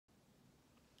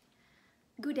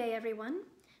Good day everyone.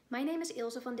 My name is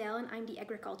Ilse van Dijl and I'm the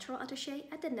Agricultural Attaché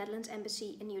at the Netherlands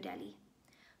Embassy in New Delhi.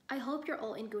 I hope you're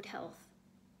all in good health.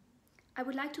 I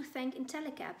would like to thank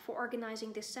IntelliCap for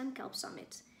organizing this SANCALP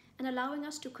Summit and allowing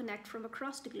us to connect from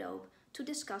across the globe to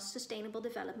discuss sustainable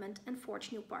development and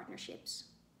forge new partnerships.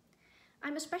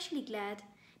 I'm especially glad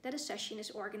that a session is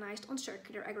organized on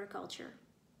circular agriculture.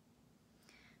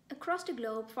 Across the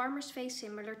globe, farmers face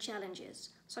similar challenges,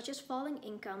 such as falling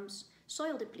incomes,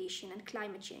 soil depletion and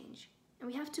climate change, and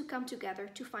we have to come together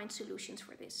to find solutions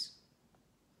for this.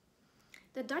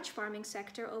 The Dutch farming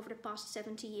sector over the past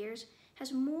 70 years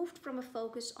has moved from a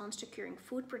focus on securing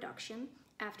food production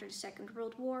after the Second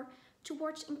World War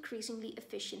towards increasingly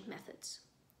efficient methods.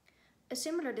 A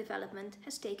similar development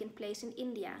has taken place in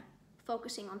India,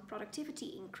 focusing on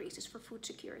productivity increases for food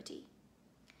security.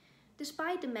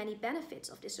 Despite the many benefits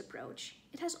of this approach,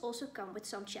 it has also come with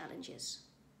some challenges.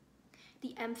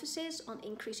 The emphasis on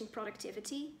increasing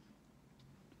productivity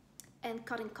and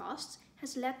cutting costs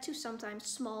has led to sometimes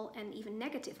small and even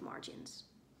negative margins.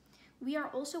 We are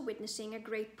also witnessing a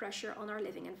great pressure on our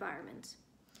living environment.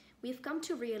 We have come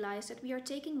to realize that we are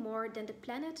taking more than the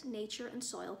planet, nature and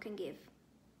soil can give.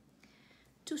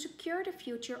 To secure the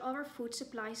future of our food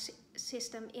supply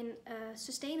system in a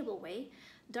sustainable way,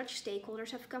 Dutch stakeholders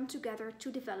have come together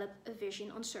to develop a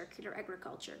vision on circular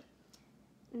agriculture.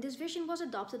 And this vision was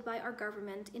adopted by our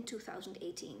government in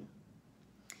 2018.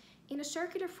 In a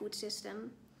circular food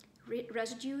system,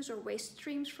 residues or waste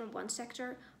streams from one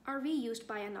sector are reused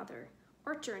by another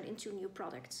or turned into new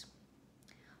products.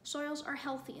 Soils are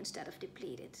healthy instead of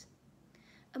depleted.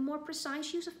 A more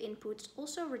precise use of inputs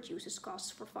also reduces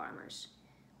costs for farmers.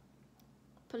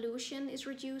 Pollution is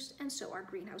reduced and so are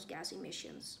greenhouse gas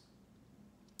emissions.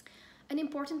 An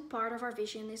important part of our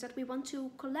vision is that we want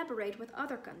to collaborate with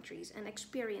other countries and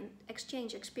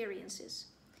exchange experiences.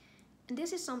 And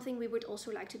this is something we would also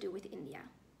like to do with India.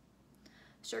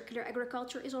 Circular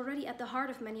agriculture is already at the heart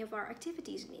of many of our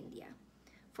activities in India.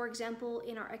 For example,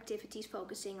 in our activities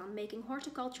focusing on making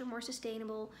horticulture more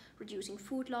sustainable, reducing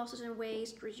food losses and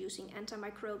waste, reducing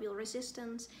antimicrobial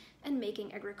resistance, and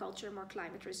making agriculture more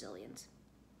climate resilient.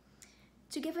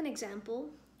 To give an example,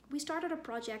 we started a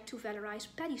project to valorize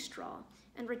paddy straw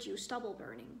and reduce stubble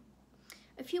burning.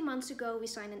 A few months ago, we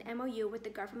signed an MOU with the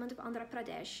government of Andhra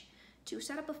Pradesh to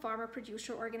set up a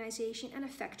farmer-producer organization and a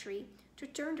factory to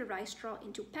turn the rice straw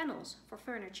into panels for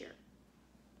furniture.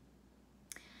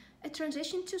 A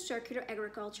transition to circular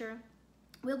agriculture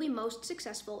will be most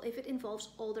successful if it involves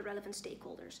all the relevant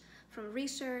stakeholders, from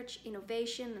research,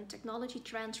 innovation and technology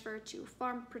transfer to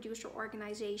farm-producer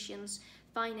organizations,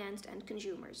 finance and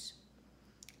consumers.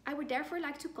 I would therefore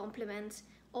like to compliment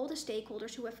all the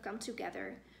stakeholders who have come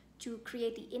together to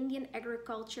create the Indian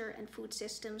Agriculture and Food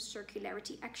Systems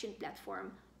Circularity Action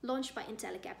Platform launched by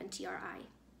IntelliCap and TRI.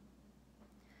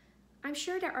 I'm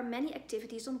sure there are many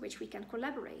activities on which we can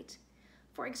collaborate.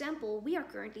 For example, we are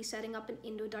currently setting up an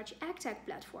Indo-Dutch AgTech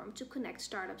platform to connect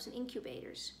startups and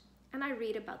incubators, and I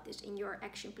read about this in your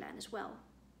action plan as well.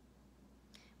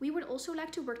 We would also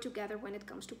like to work together when it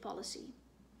comes to policy.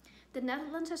 The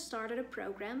Netherlands has started a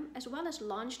program as well as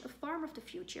launched a Farm of the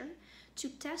Future to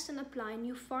test and apply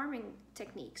new farming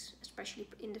techniques, especially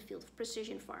in the field of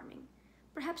precision farming.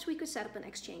 Perhaps we could set up an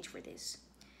exchange for this.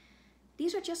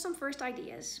 These are just some first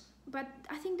ideas, but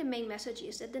I think the main message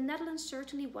is that the Netherlands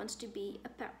certainly wants to be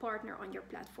a partner on your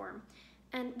platform,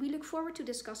 and we look forward to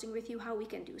discussing with you how we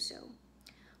can do so.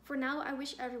 For now, I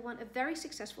wish everyone a very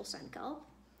successful SANCALP,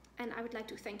 and I would like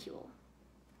to thank you all.